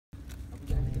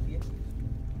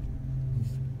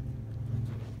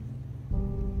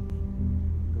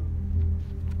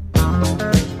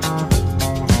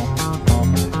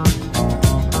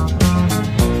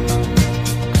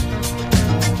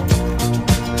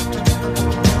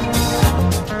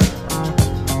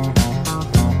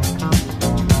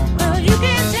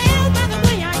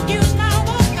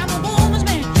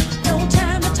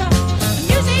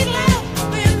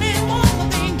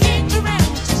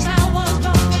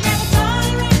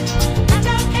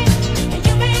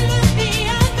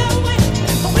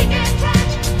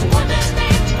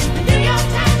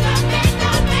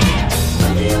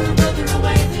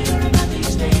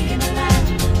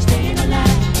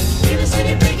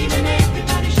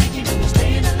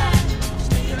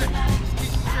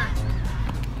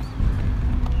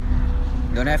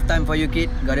for you, kid.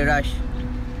 Gotta rush.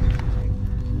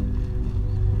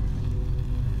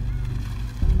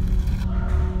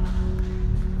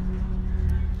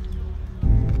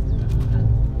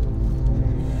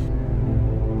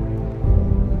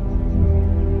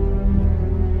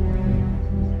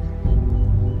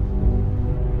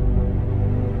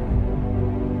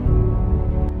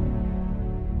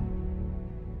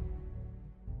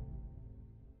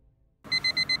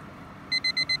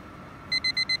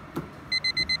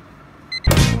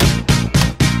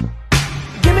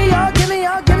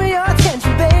 Give me your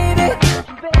attention, baby.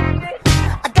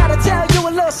 I gotta tell you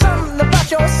a little something about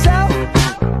yourself.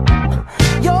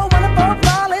 You're wonderful,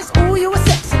 flawless, ooh, you a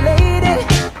sexy lady.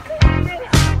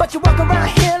 But you walk around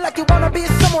here like you wanna be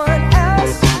someone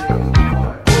else.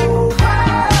 Ooh,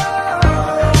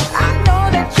 I know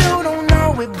that you don't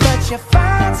know it, but you're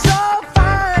fine, so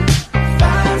fine.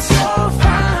 Fine, so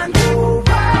fine. Ooh,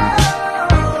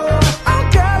 oh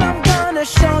girl, I'm gonna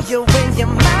show you when you're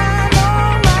mine.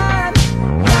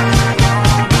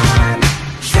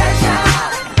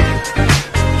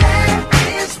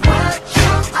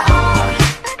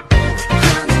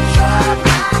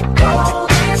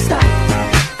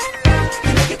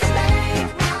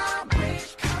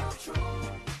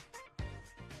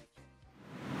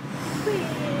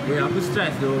 Aku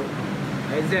stres tu.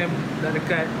 Exam dah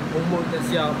dekat, homework tak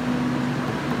siap.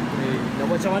 Nak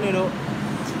buat macam mana tu?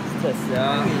 Stres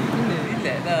ya.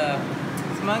 Relax lah.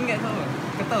 Semangat tau.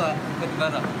 Kau tahu tak? Kau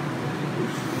tergarap.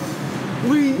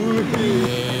 Wih.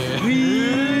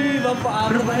 Bapak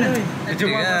Arif mana ni?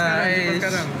 Jumpa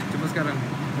sekarang. Jumpa sekarang.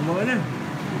 Nombor mana?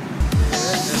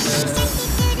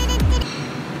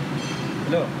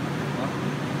 Hello.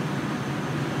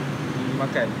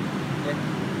 Makan.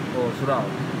 Oh, surau.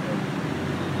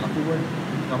 Aku pun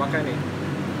nak makan ni.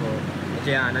 Oh,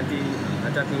 okey ah, nanti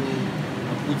aku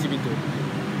kunci pintu.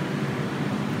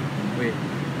 Weh,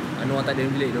 Anwar tak ada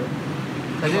bilik tu.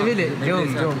 Tak ada bilik?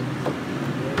 Jom.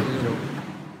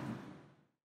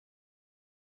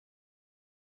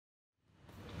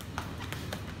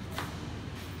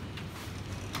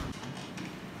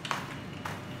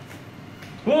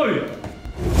 Woi!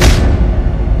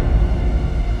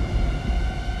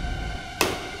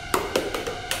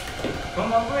 Kau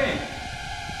mau apa ni?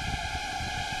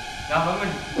 Dah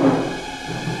bangun.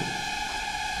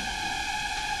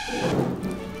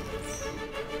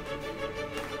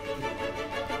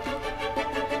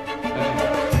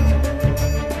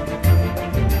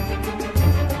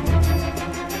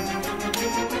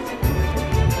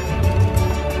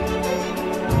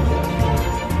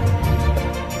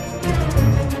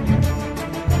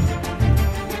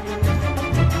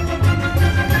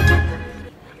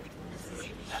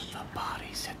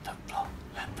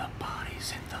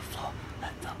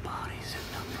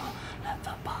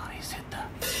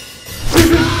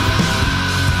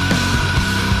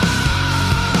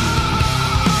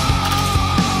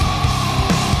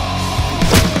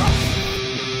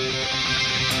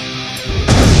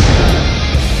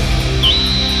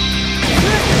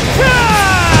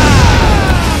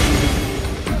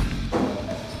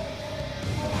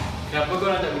 Kenapa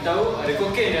kau nak tak beritahu ada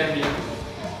kokain dalam bilik?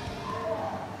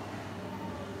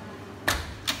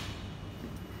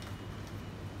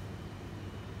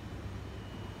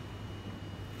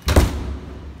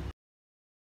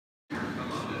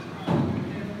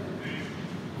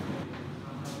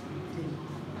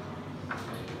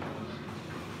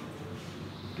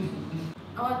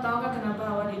 Awak tahu kan kenapa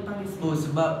awak dipanggil sini? Oh,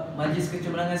 sebab majlis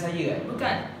kecemerlangan saya kan?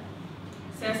 Bukan.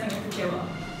 Saya sangat kecewa.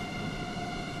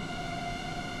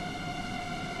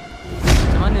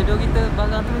 Macam mana dok kita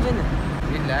barang tu macam mana?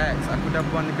 Relax, aku dah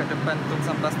buang dekat depan tong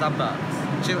sampah Starbucks.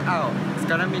 Chill out.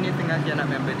 Sekarang Mini tengah hianat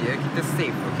member dia. Kita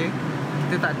safe, okay?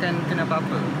 Kita takkan kena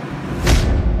apa-apa.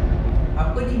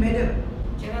 Apa ni, madam?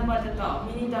 Jangan pada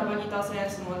tahu. Mini dah bagi tahu saya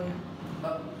semuanya.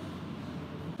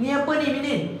 Ni apa ni,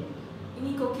 Minin?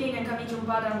 Ini kokain yang kami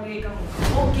jumpa dalam bilik kamu.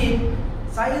 Kokain?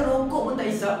 Saya rokok pun tak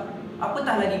isap.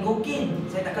 Apatah lagi kokain?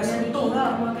 Saya takkan sentuh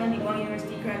lah. Kamu akan dibuang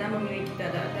universiti kerana memiliki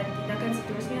dada dan tindakan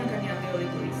seterusnya akan diambil oleh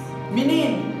polis.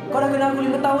 Minin, kau dah kenal aku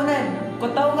 5 tahun kan? Kau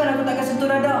tahu kan aku takkan sentuh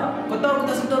dada? Kau tahu aku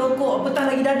tak sentuh rokok, apatah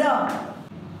lagi dada?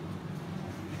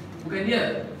 Bukan dia.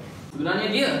 Sebenarnya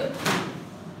dia.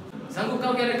 Sanggup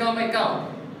kau kira kawan baik kau?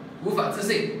 Wufak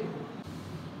sesik.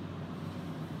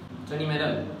 Macam ni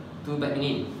madam. Tu bag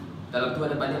Mini. Dalam tu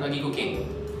ada banyak lagi kokain.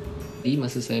 Di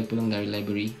masa saya pulang dari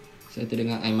library, saya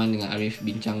terdengar Aiman dengan Arif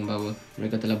bincang bahawa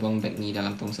mereka telah buang beg ni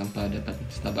dalam tong sampah depan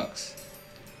Starbucks.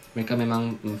 Mereka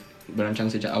memang berancang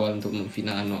sejak awal untuk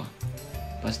memfitnah Anwar.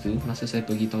 Lepas tu, masa saya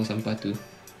pergi tong sampah tu,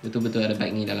 betul-betul ada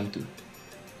beg ni dalam tu.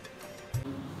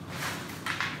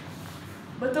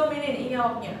 Betul Minin, ini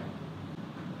awaknya.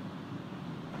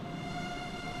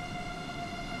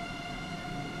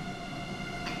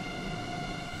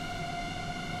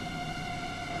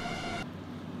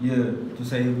 Ya, tu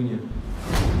saya punya.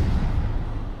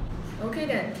 Okay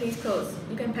then, case closed.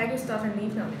 You can pack your stuff and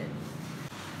leave now, Minin.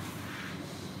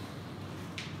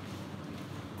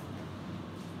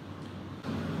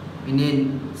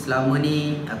 Minin, selama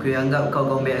ni aku yang anggap kau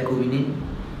kawan baik aku, Minin.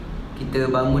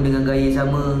 Kita bangun dengan gaya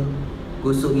sama,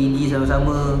 gosok gigi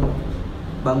sama-sama,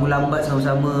 bangun lambat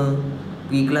sama-sama,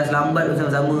 pergi kelas lambat pun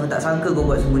sama-sama. Tak sangka kau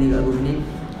buat semua ni kat aku, Minin.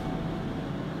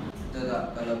 Betul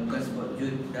tak? Kalau bukan sebab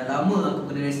Jun, dah lama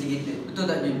aku kena investigator. Betul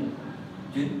tak, Jun?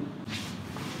 Jun?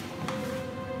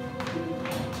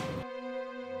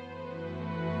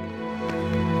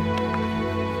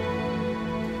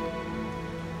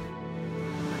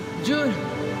 Jun!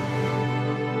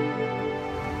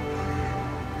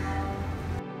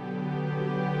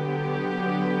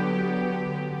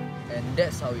 And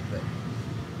that's how it went.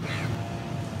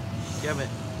 Yeah, but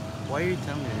why are you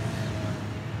telling me this?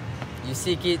 You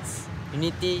see, kids,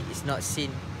 unity is not seen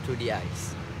through the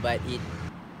eyes, but it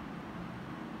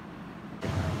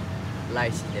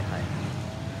lies in the heart.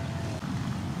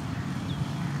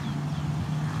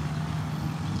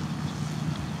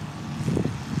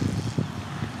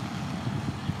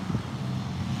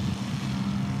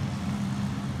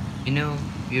 You know,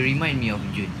 you remind me of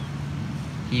Jun.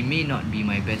 He may not be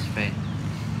my best friend,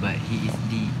 but he is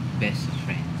the best of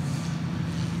friends.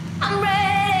 I'm ready.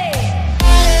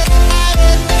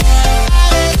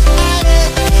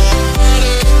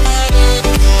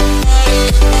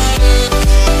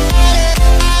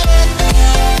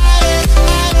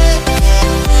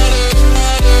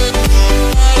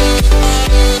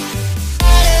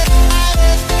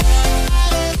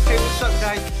 Hey, what's up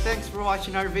guys? Thanks for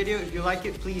watching our video. If you like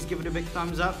it, please give it a big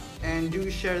thumbs up and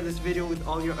do share this video with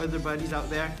all your other buddies out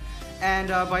there. And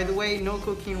by the way, no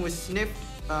cocaine was sniffed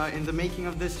in the making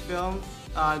of this film.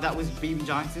 That was Baby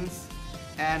Johnson's.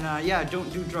 And yeah,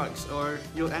 don't do drugs or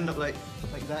you'll end up like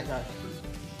that guy.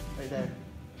 Right there.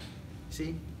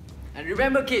 See? And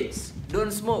remember, kids,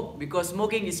 don't smoke because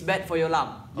smoking is bad for your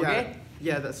lung. Okay?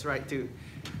 Yeah, that's right too.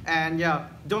 And yeah,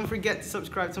 don't forget to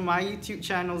subscribe to my YouTube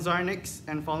channel Zarnyx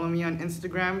and follow me on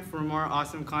Instagram for more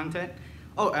awesome content.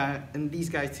 Oh, and these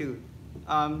guys too.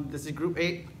 This is Group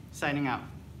 8 signing out.